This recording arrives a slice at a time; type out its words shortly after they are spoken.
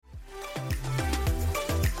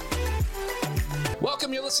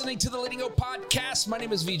Welcome. You're listening to the Leading Hope Podcast. My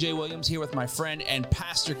name is VJ Williams, here with my friend and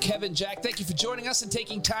pastor Kevin Jack. Thank you for joining us and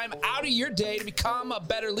taking time out of your day to become a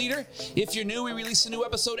better leader. If you're new, we release a new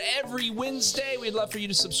episode every Wednesday. We'd love for you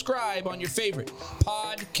to subscribe on your favorite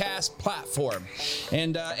podcast platform.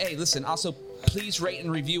 And hey, listen, also please rate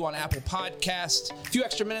and review on Apple Podcasts. A few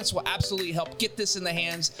extra minutes will absolutely help get this in the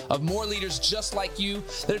hands of more leaders just like you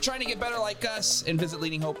that are trying to get better like us. And visit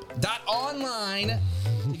leadinghope.online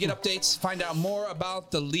to get updates, find out more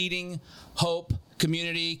about the Leading Hope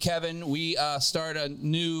community. Kevin, we start a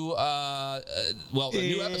new, a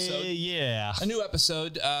new episode. A new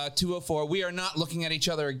episode, 204. We are not looking at each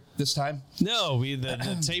other this time. No,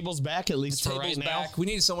 the table's back, at least for right now. Back. We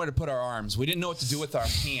needed somewhere to put our arms. We didn't know what to do with our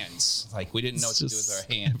hands. We didn't know what to do with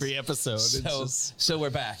our hands. Every episode. So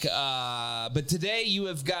we're back. But today you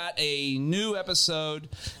have got a new episode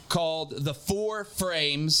called The 4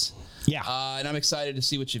 Frames. Yeah. And I'm excited to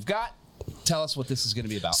see what you've got. Tell us what this is going to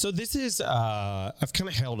be about. So this is, I've kind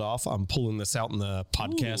of held off on pulling this out in the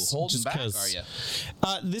podcast. Holding back, are you?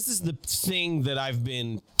 This is the thing that I've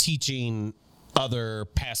been teaching other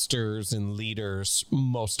pastors and leaders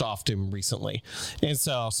most often recently. And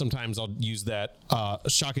so sometimes I'll use that,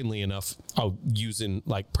 shockingly enough, I'll use in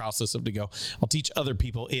process of to go, I'll teach other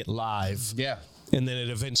people it live. Yeah. And then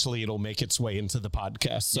it'll make its way into the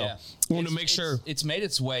podcast. So I want to make sure it's made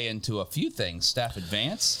its way into a few things. Staff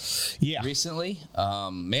Advance, recently,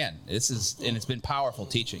 it's been powerful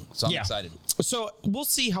teaching. So I'm excited. So we'll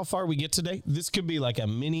see how far we get today. This could be like a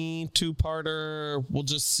mini 2-parter. We'll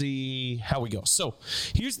just see how we go. So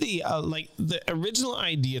here's the original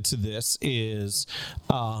idea to this is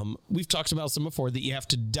we've talked about some before that you have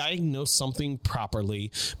to diagnose something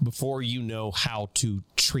properly before you know how to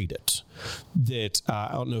treat it. That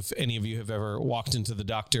I don't know if any of you have ever walked into the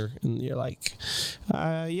doctor and you're like,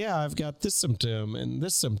 I've got this symptom and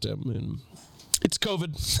this symptom and it's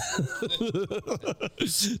COVID.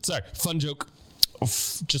 Sorry, fun joke.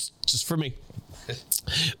 Just for me.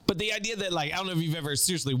 But the idea that I don't know if you've ever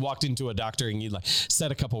seriously walked into a doctor and you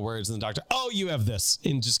said a couple words and the doctor, you have this,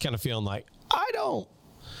 and just kind of feeling like, I don't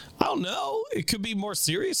know. It could be more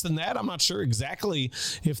serious than that. I'm not sure exactly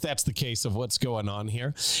if that's the case of what's going on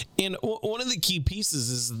here. And one of the key pieces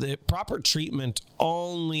is that proper treatment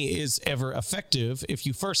only is ever effective if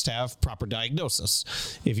you first have proper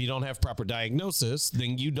diagnosis. If you don't have proper diagnosis,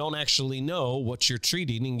 then you don't actually know what you're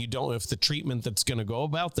treating, and you don't know if the treatment that's going to go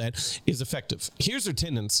about that is effective. Here's our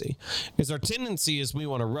tendency. Our tendency is we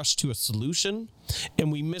want to rush to a solution,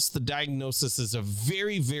 and we miss the diagnosis as a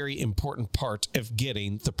very, very important part of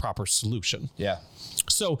getting the proper solution. Yeah.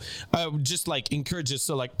 So I would just encourage you.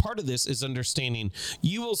 So part of this is understanding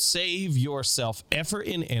you will save yourself effort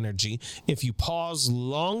and energy if you pause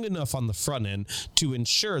long enough on the front end to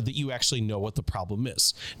ensure that you actually know what the problem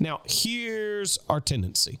is. Now, here's our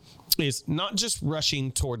tendency. Is not just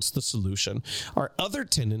rushing towards the solution. Our other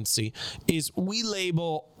tendency is we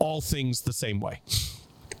label all things the same way.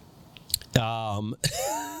 I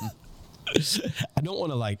don't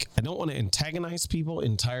want to antagonize people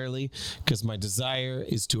entirely because my desire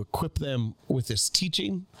is to equip them with this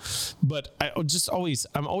teaching. But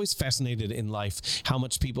I'm always fascinated in life how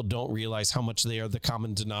much people don't realize how much they are the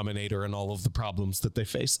common denominator in all of the problems that they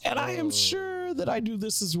face. And I am sure that I do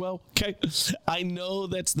this as well. Okay. I know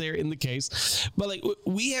that's there in the case, but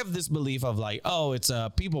we have this belief of it's a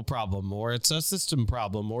people problem, or it's a system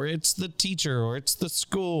problem, or it's the teacher, or it's the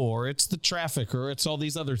school, or it's the traffic, or it's all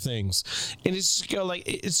these other things. And it's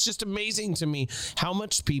just amazing to me how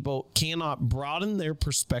much people cannot broaden their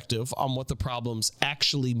perspective on what the problems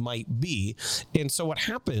actually might be. And so what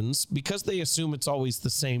happens, because they assume it's always the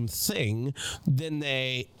same thing, then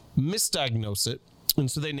they misdiagnose it. And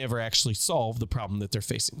so they never actually solve the problem that they're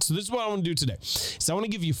facing. So this is what I want to do today. So I want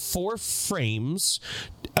to give you 4 frames,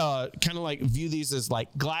 view these as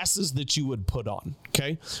glasses that you would put on.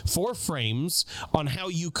 Okay. 4 frames on how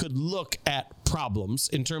you could look at problems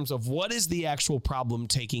in terms of what is the actual problem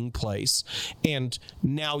taking place. And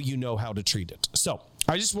now you know how to treat it. So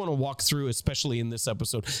I just want to walk through, especially in this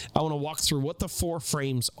episode, I want to walk through what the 4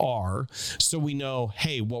 frames are so we know,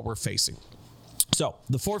 hey, what we're facing. So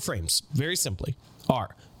the 4 frames, very simply,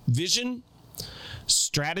 are vision,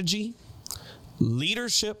 strategy,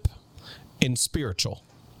 leadership, and spiritual.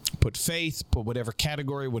 Put faith, put whatever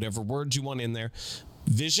category, whatever words you want in there.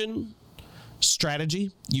 Vision,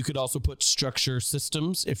 strategy. You could also put structure,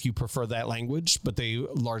 systems if you prefer that language, but they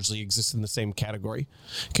largely exist in the same category.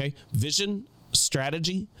 Okay, vision,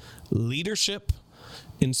 strategy, leadership,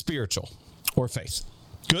 and spiritual or faith.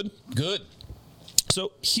 Good? Good.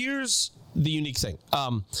 So here's the unique thing.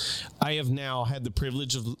 I have now had the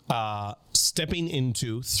privilege of stepping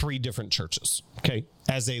into 3 different churches, okay,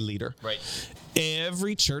 as a leader. Right.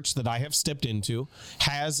 Every church that I have stepped into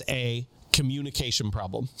has a communication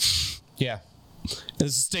problem. Yeah.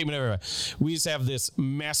 This is a statement everywhere. We just have this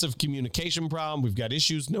massive communication problem. We've got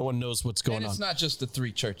issues. No one knows what's going on. And it's not just the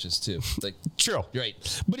 3 churches, too. Like, true.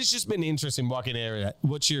 Right. But it's just been interesting walking in the area.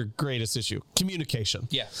 What's your greatest issue? Communication.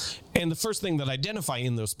 Yeah. And the first thing that I identify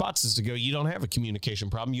in those spots is to go, you don't have a communication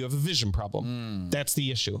problem. You have a vision problem. That's the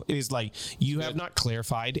issue. It is like you have not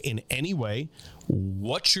clarified in any way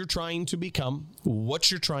what you're trying to become, what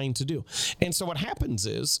you're trying to do. And so what happens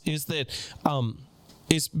is that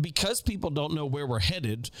is because people don't know where we're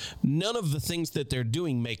headed, none of the things that they're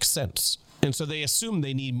doing make sense. And so they assume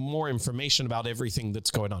they need more information about everything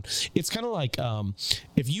that's going on. It's kind of like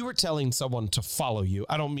if you were telling someone to follow you,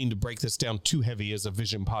 I don't mean to break this down too heavy as a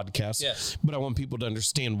vision podcast, yes, but I want people to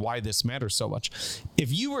understand why this matters so much.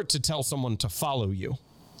 If you were to tell someone to follow you,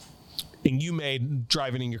 and you made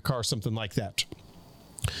driving in your car something like that,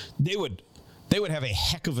 they would have a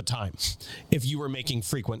heck of a time if you were making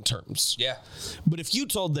frequent turns. Yeah. But if you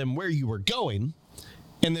told them where you were going,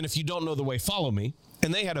 and then if you don't know the way, follow me,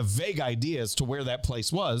 and they had a vague idea as to where that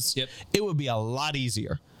place was, it would be a lot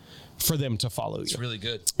easier for them to follow you. It's really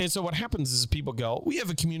good. And so what happens is people go, we have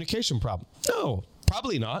a communication problem. No,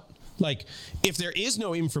 probably not. Like, if there is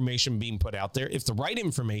no information being put out there, if the right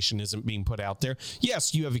information isn't being put out there,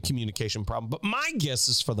 yes, you have a communication problem. But my guess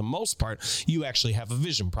is, for the most part, you actually have a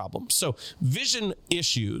vision problem. So vision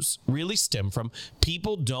issues really stem from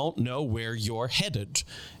people don't know where you're headed.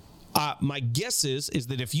 My guess is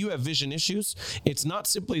that if you have vision issues, it's not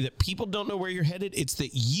simply that people don't know where you're headed, it's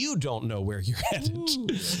that you don't know where you're headed. Ooh.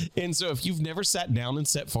 And so if you've never sat down and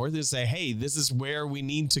set forth and say, hey, this is where we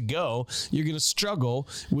need to go, you're going to struggle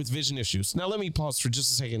with vision issues. Now, let me pause for just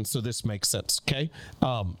a second so this makes sense, okay?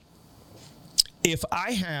 If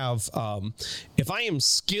I am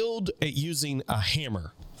skilled at using a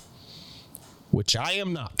hammer, which I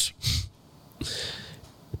am not,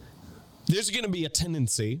 there's going to be a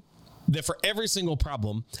tendency that for every single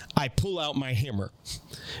problem, I pull out my hammer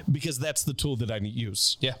because that's the tool that I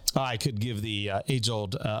use. Yeah. I could give the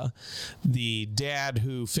age-old, the dad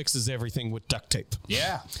who fixes everything with duct tape.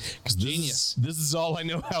 Yeah. Genius. This is all I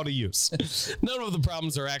know how to use. None of the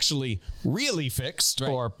problems are actually really fixed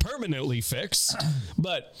or permanently fixed,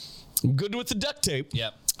 but I'm good with the duct tape.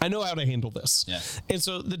 Yep. I know how to handle this. Yeah. And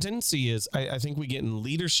so the tendency is, I think we get in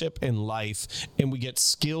leadership and life, and we get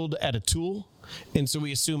skilled at a tool, and so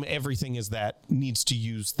we assume everything is that needs to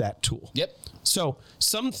use that tool. Yep. So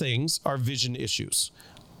some things are vision issues.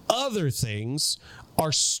 Other things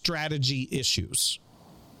are strategy issues.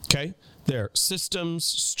 Okay? They're systems,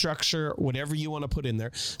 structure, whatever you want to put in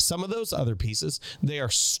there. Some of those other pieces, they are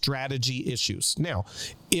strategy issues. Now,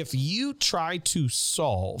 if you try to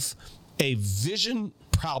solve a vision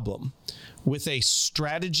problem with a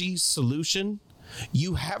strategy solution,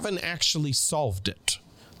 you haven't actually solved it.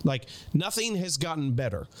 Like, nothing has gotten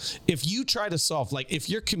better. If you try to solve, like, if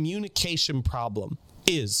your communication problem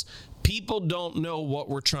is people don't know what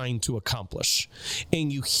we're trying to accomplish,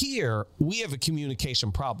 and you hear we have a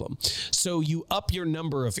communication problem, so you up your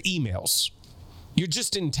number of emails, you're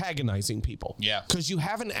just antagonizing people. Yeah. Because you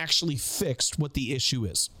haven't actually fixed what the issue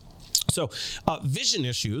is. So vision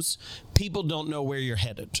issues, people don't know where you're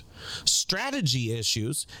headed. Strategy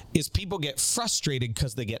issues is people get frustrated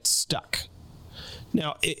because they get stuck.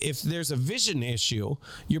 Now, if there's a vision issue,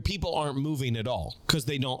 your people aren't moving at all because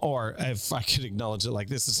they don't, or if I could acknowledge it like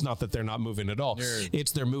this, it's not that they're not moving at all.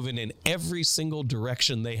 It's they're moving in every single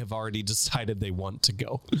direction they have already decided they want to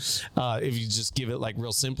go. If you just give it like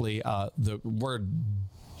real simply, the word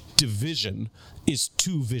division is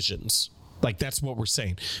 2 visions. Like, that's what we're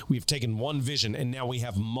saying. We've taken one vision and now we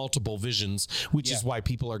have multiple visions, which is why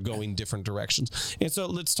people are going different directions. And so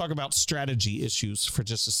let's talk about strategy issues for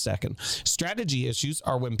just a second. Strategy issues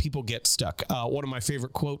are when people get stuck. One of my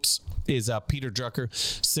favorite quotes is Peter Drucker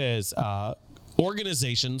says,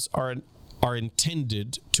 organizations are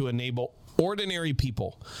intended to enable ordinary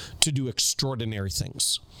people to do extraordinary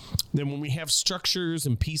things. Then when we have structures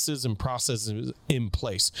and pieces and processes in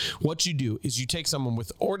place, what you do is you take someone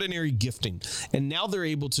with ordinary gifting, and now they're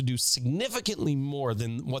able to do significantly more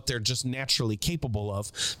than what they're just naturally capable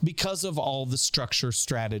of because of all the structure,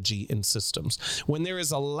 strategy, and systems. When there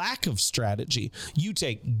is a lack of strategy, you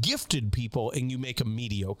take gifted people and you make them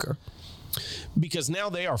mediocre. Because now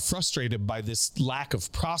they are frustrated by this lack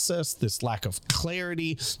of process, this lack of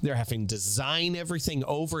clarity. They're having to design everything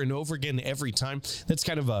over and over again every time. That's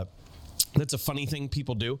a funny thing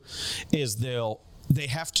people do, is they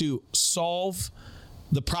have to solve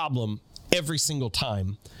the problem every single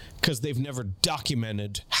time because they've never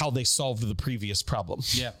documented how they solved the previous problem.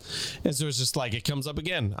 Yeah. And so it's just like, it comes up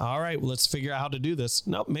again. All right, well, let's figure out how to do this.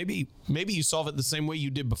 No, maybe you solve it the same way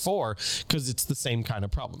you did before because it's the same kind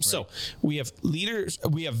of problem. Right. So we have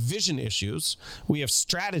we have vision issues. We have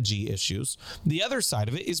strategy issues. The other side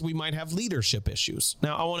of it is we might have leadership issues.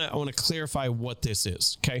 Now, I want to clarify what this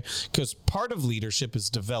is, okay? Because part of leadership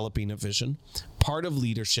is developing a vision. Part of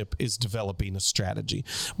leadership is developing a strategy.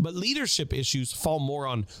 But leadership issues fall more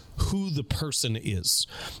on who the person is.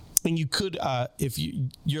 And you could, if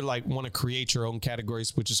you're like want to create your own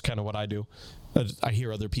categories, which is kind of what I do. I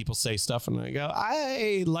hear other people say stuff and I go,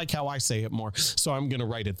 I like how I say it more, so I'm going to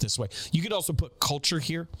write it this way. You could also put culture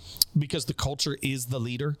here because the culture is the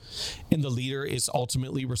leader and the leader is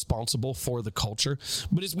ultimately responsible for the culture.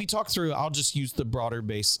 But as we talk through, I'll just use the broader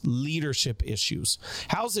base leadership issues.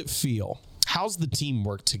 How's it feel? How's the team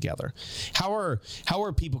work together? How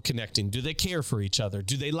are people connecting? Do they care for each other?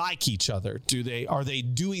 Do they like each other? Are they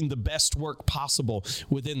doing the best work possible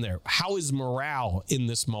within there? How is morale in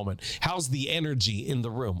this moment? How's the energy in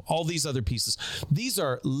the room? All these other pieces. These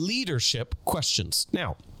are leadership questions.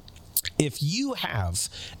 Now, if you have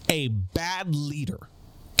a bad leader,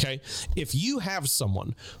 okay, if you have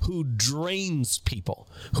someone who drains people,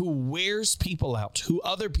 who wears people out, who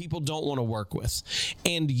other people don't want to work with,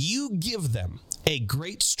 and you give them a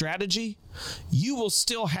great strategy, you will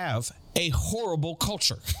still have a horrible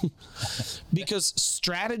culture because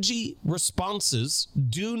strategy responses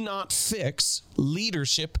do not fix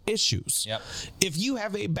leadership issues. Yep. If you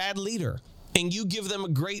have a bad leader and you give them a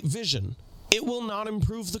great vision, it will not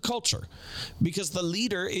improve the culture because the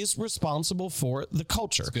leader is responsible for the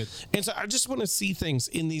culture. That's good. And so I just want to see things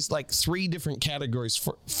in these like three different categories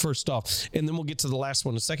first off, and then we'll get to the last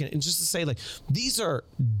one in a second. And just to say, like, these are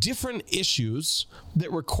different issues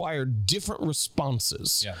that require different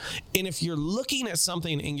responses. Yeah. And if you're looking at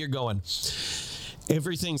something and you're going,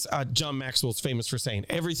 everything's, John Maxwell's famous for saying,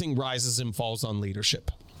 everything rises and falls on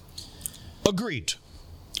leadership. Agreed.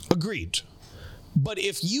 But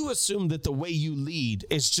if you assume that the way you lead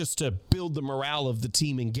is just to build the morale of the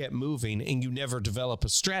team and get moving and you never develop a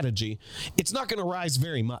strategy, it's not going to rise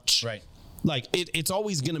very much. Right. Like it's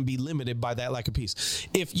always going to be limited by that lack of peace.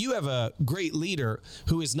 If you have a great leader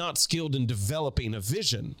who is not skilled in developing a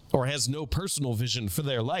vision or has no personal vision for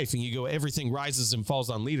their life and you go, everything rises and falls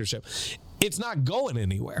on leadership, it's not going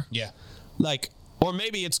anywhere. Yeah. Or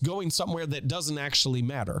maybe it's going somewhere that doesn't actually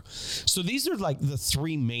matter. So these are like the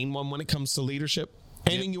three main one when it comes to leadership.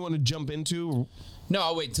 Anything you want to jump into? No,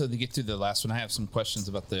 I'll wait until they get to the last one. I have some questions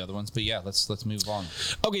about the other ones, but yeah, let's move on.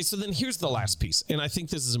 Okay, so then here's the last piece, and I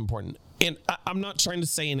think this is important. And I'm not trying to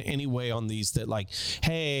say in any way on these that like,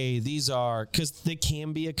 hey, these are, because they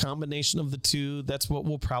can be a combination of the two. That's what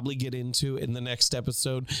we'll probably get into in the next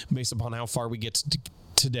episode based upon how far we get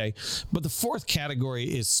today. But the fourth category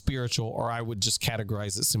is spiritual, or I would just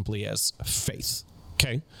categorize it simply as faith.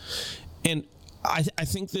 Okay? And I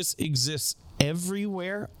think this exists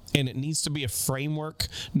everywhere, and it needs to be a framework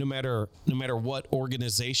no matter what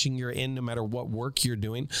organization you're in, no matter what work you're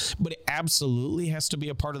doing. But it absolutely has to be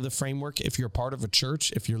a part of the framework if you're part of a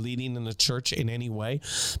church, if you're leading in a church in any way.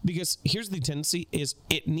 Because here's the tendency is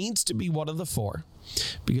it needs to be one of the four.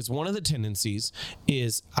 Because one of the tendencies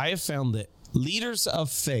is I have found that leaders of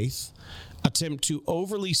faith attempt to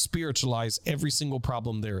overly spiritualize every single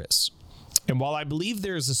problem there is. And while I believe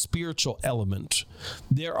there is a spiritual element,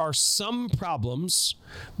 there are some problems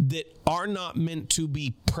that are not meant to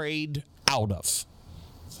be prayed out of.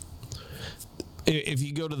 If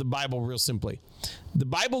you go to the Bible real simply, the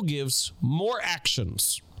Bible gives more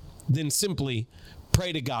actions than simply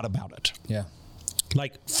pray to God about it. Yeah.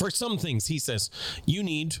 Like for some things, he says, you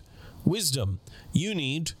need wisdom, you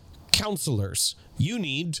need counselors, you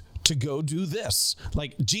need to go do this.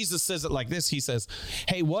 Like Jesus says it like this. He says,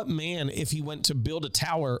 hey, what man, if he went to build a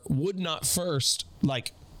tower, would not first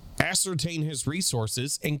like ascertain his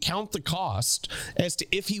resources and count the cost as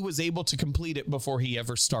to if he was able to complete it before he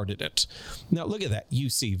ever started it? Now look at that. You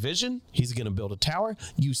see vision. He's going to build a tower.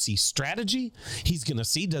 You see strategy. He's going to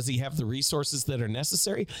see, does he have the resources that are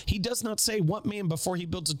necessary? He does not say what man before he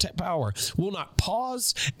builds a tower will not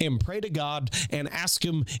pause and pray to God and ask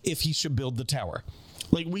him if he should build the tower.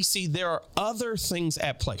 Like we see there are other things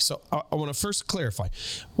at play. So I want to first clarify.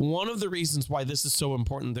 One of the reasons why this is so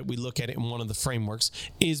important that we look at it in one of the frameworks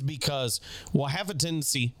is because we'll have a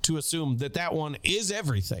tendency to assume that that one is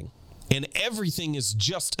everything and everything is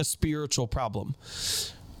just a spiritual problem.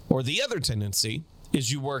 Or the other tendency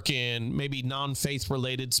is you work in maybe non-faith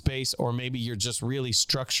related space, or maybe you're just really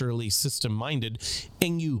structurally system-minded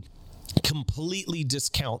and you completely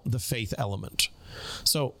discount the faith element.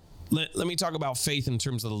 So let me talk about faith in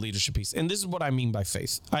terms of the leadership piece. And this is what I mean by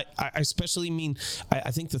faith. I especially mean,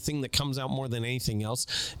 I think the thing that comes out more than anything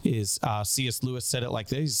else is C.S. Lewis said it like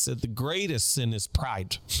this. He said, the greatest sin is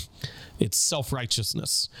pride. It's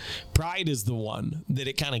self-righteousness. Pride is the one that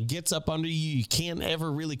it kind of gets up under you. You can't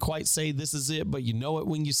ever really quite say this is it, but you know it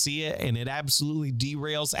when you see it, and it absolutely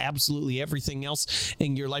derails absolutely everything else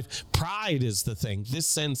in your life. Pride is the thing. This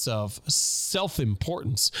sense of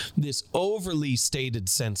self-importance, this overly stated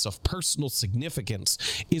sense of personal significance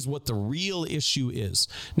is what the real issue is.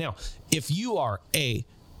 Now, if you are a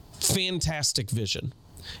fantastic vision,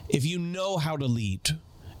 if you know how to lead,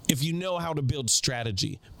 if you know how to build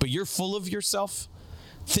strategy, but you're full of yourself,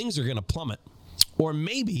 things are going to plummet. Or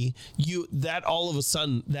maybe that all of a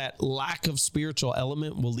sudden, that lack of spiritual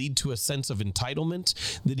element will lead to a sense of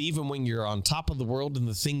entitlement that even when you're on top of the world and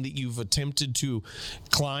the thing that you've attempted to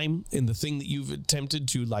climb and the thing that you've attempted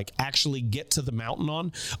to like actually get to the mountain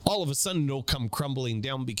on, all of a sudden it'll come crumbling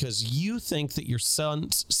down because you think that your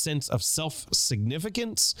son's sense of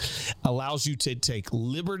self-significance allows you to take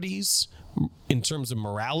liberties in terms of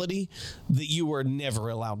morality that you were never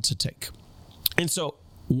allowed to take. And so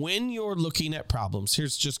when you're looking at problems,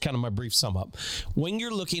 here's just kind of my brief sum up. When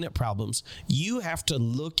you're looking at problems, you have to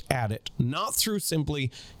look at it not through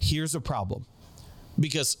simply, here's a problem,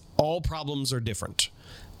 because all problems are different.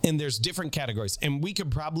 And there's different categories. And we could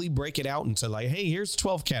probably break it out into like, hey, here's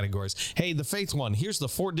 12 categories. Hey, the faith one, here's the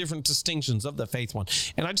 4 different distinctions of the faith one.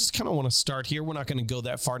 And I just kind of want to start here. We're not going to go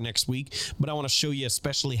that far next week, but I want to show you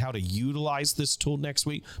especially how to utilize this tool next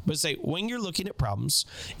week. But say, when you're looking at problems,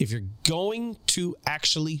 if you're going to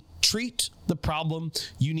actually treat the problem,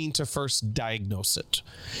 you need to first diagnose it.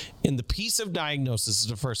 And the piece of diagnosis is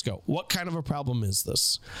to first go, what kind of a problem is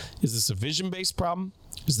this? Is this a vision-based problem?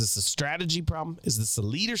 Is this a strategy problem? Is this a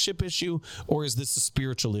leadership issue? Or is this a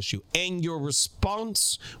spiritual issue? And your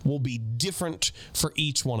response will be different for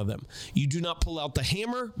each one of them. You do not pull out the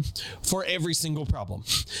hammer for every single problem.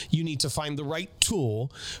 You need to find the right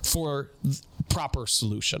tool for proper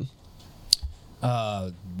solution.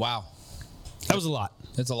 Wow. That was a lot.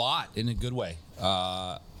 It's a lot in a good way.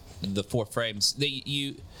 The 4 frames.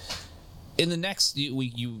 In the next,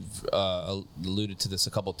 you've alluded to this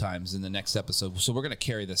a couple times in the next episode. So we're going to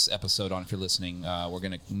carry this episode on if you're listening. We're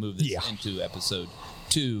going to move this into episode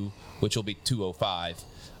 2, which will be 205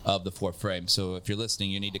 of the 4 frames. So if you're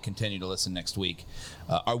listening, you need to continue to listen next week.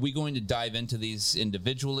 Are we going to dive into these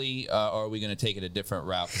individually, or are we going to take it a different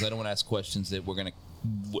route? Because I don't want to ask questions that we're going to.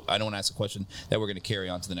 I don't want to ask a question that we're going to carry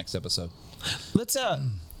on to the next episode. Let's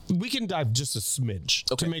we can dive just a smidge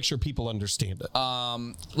to make sure people understand it.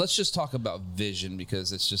 Let's just talk about vision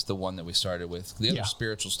because it's just the one that we started with. The other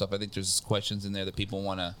spiritual stuff, I think there's questions in there that people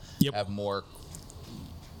want to have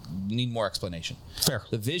need more explanation. Fair.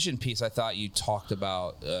 The vision piece, I thought you talked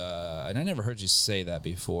about, and I never heard you say that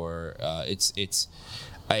before. It's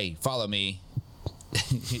hey, follow me.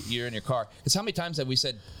 You're in your car. Because how many times have we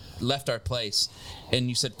left our place and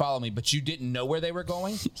you said follow me, but you didn't know where they were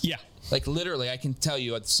going? Yeah. Like literally, I can tell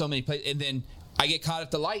you at so many places, and then I get caught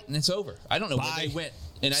at the light and it's over. I don't know where they went,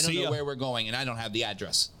 and I don't know where we're going, and I don't have the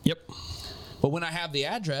address. Yep. But when I have the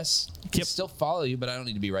address, I can still follow you, but I don't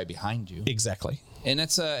need to be right behind you. Exactly. And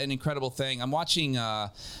that's an incredible thing. I'm watching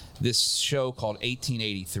this show called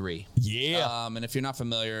 1883. Yeah. And if you're not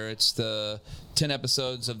familiar, it's the 10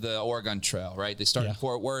 episodes of the Oregon Trail, right? They start in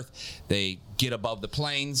Fort Worth, they get above the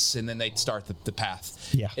plains, and then they start the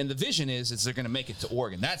path. Yeah. And the vision is they're going to make it to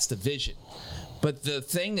Oregon. That's the vision. But the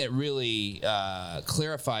thing that really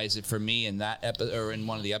clarifies it for me in that or in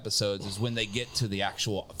one of the episodes is when they get to the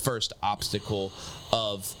actual first obstacle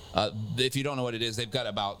of, if you don't know what it is, they've got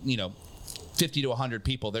about, 50 to 100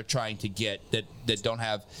 people they're trying to get that don't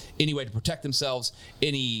have any way to protect themselves,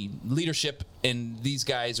 any leadership, and these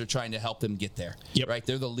guys are trying to help them get there. Yep. Right?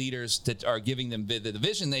 They're the leaders that are giving them the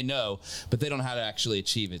vision they know, but they don't know how to actually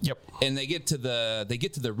achieve it. Yep. And they get to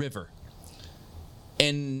the river.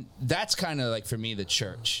 And that's kind of like, for me, the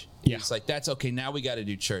church. Yeah. It's like, that's okay, now we got to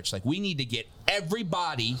do church. Like, we need to get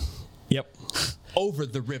everybody over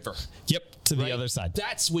the river. Yep, to the other side.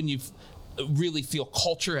 That's when you really feel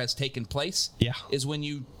culture has taken place. Yeah. Is when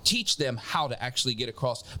you teach them how to actually get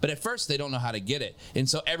across. But at first, they don't know how to get it. And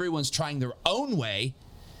so everyone's trying their own way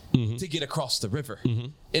to get across the river.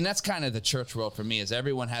 And that's kind of the church world for me, is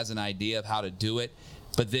everyone has an idea of how to do it,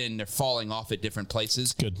 but then they're falling off at different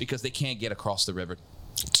places because they can't get across the river.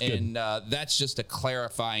 And that's just a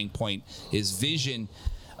clarifying point, is vision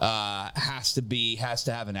has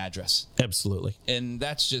to have an address. Absolutely. And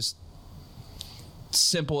that's just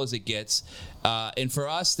simple as it gets. And for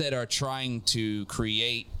us that are trying to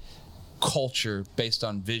create culture based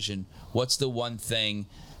on vision, what's the one thing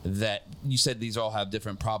that you said these all have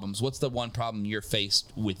different problems. What's the one problem you're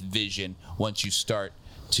faced with vision once you start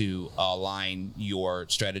to align your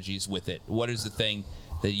strategies with it? What is the thing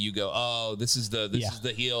that you go, oh, this is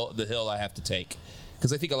the hill I have to take?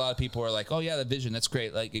 Because I think a lot of people are like, oh yeah, the vision, that's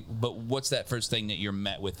great. Like, but what's that first thing that you're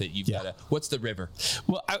met with it? You've got to. What's the river?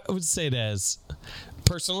 Well, I would say it as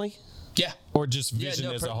personally. Yeah. Or just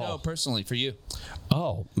vision as a whole. No, personally for you.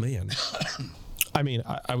 Oh man. I mean,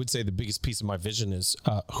 I would say the biggest piece of my vision is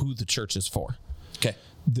who the church is for. Okay.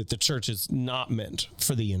 That the church is not meant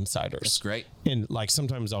for the insiders. That's great. And like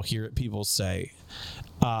sometimes I'll hear people say,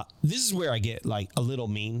 this is where I get like a little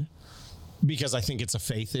mean, because I think it's a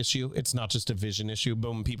faith issue. It's not just a vision issue.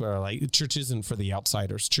 But when people are like, church isn't for the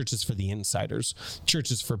outsiders. Church is for the insiders.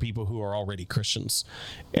 Church is for people who are already Christians.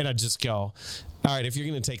 And I just go, all right, if you're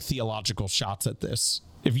going to take theological shots at this,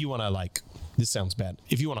 if you want to like, this sounds bad.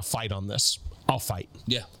 If you want to fight on this, I'll fight.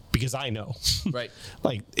 Yeah. Because I know. Right.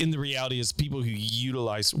 Like, in the reality is people who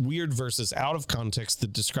utilize weird verses out of context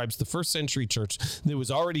that describes the first century church that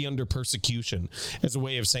was already under persecution as a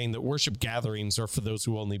way of saying that worship gatherings are for those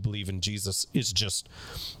who only believe in Jesus is just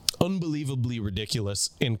unbelievably ridiculous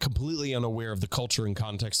and completely unaware of the culture and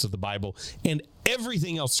context of the Bible and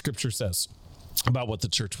everything else Scripture says about what the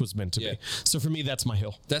church was meant to be. So for me, that's my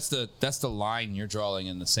hill. That's the line you're drawing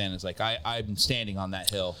in the sand. Is like I'm standing on that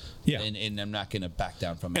hill, and I'm not going to back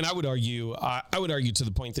down from it. And I would argue to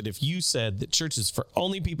the point that if you said that church is for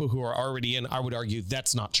only people who are already in, I would argue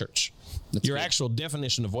that's not church. Your actual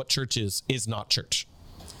definition of what church is not church.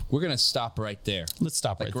 We're going to stop right there. Let's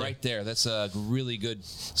stop right there. That's a really good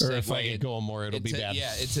segue. Or if I get going more, it'll be bad.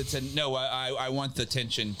 Yeah, no, I want the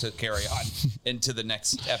tension to carry on into the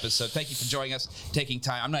next episode. Thank you for joining us, taking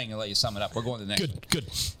time. I'm not even going to let you sum it up. We're going to the next one.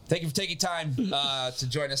 Good. Thank you for taking time to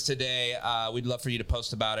join us today. We'd love for you to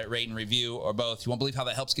post about it, rate and review, or both. You won't believe how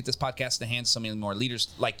that helps get this podcast in the hands of so many more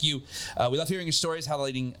leaders like you. We love hearing your stories, how the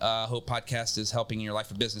Leading Hope podcast is helping in your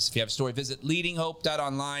life or business. If you have a story, visit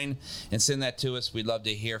leadinghope.online and send that to us. We'd love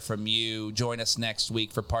to hear from you. Join us next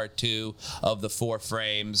week for part 2 of the 4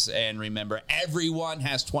 frames. And remember, everyone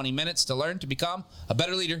has 20 minutes to learn to become a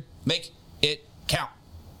better leader. Make it count.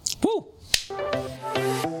 Woo!